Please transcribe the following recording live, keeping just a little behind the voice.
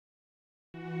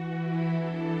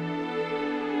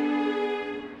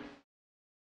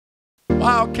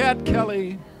Wildcat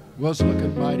Kelly was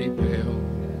looking mighty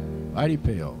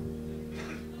pale,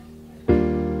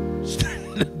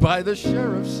 standing by the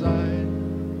sheriff's side,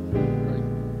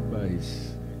 right by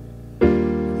his.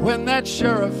 When that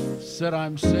sheriff said,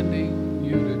 "I'm sending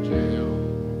you to jail,"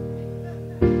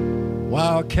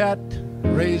 Wildcat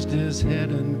raised his head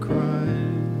and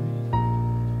cried,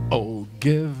 "Oh,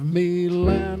 give me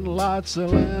land, lots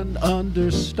of land under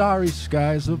starry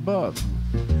skies above.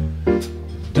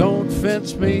 Don't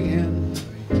fence me in,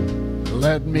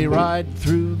 let me ride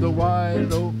through the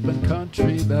wide open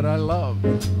country that I love.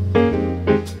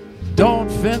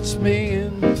 Don't fence me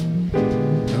in,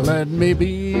 let me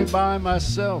be by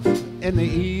myself in the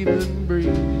evening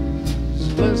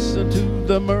breeze. Listen to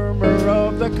the murmur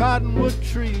of the cottonwood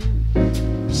tree.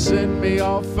 Send me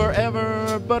off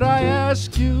forever, but I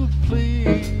ask you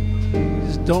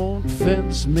please, don't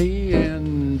fence me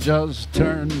in, just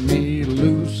turn me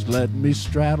loose. Let me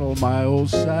straddle my old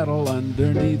saddle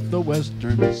underneath the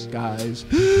western skies.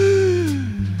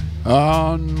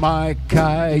 On my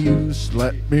cayuse,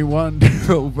 let me wander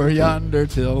over yonder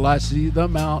till I see the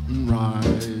mountain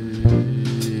rise.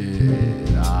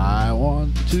 I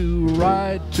want to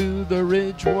ride to the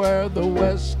ridge where the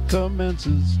west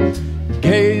commences,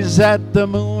 gaze at the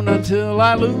moon until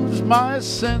I lose my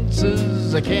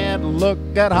senses. I can't look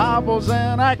at hobbles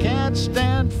and I can't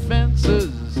stand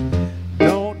fences.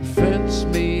 Don't fence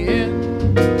me in,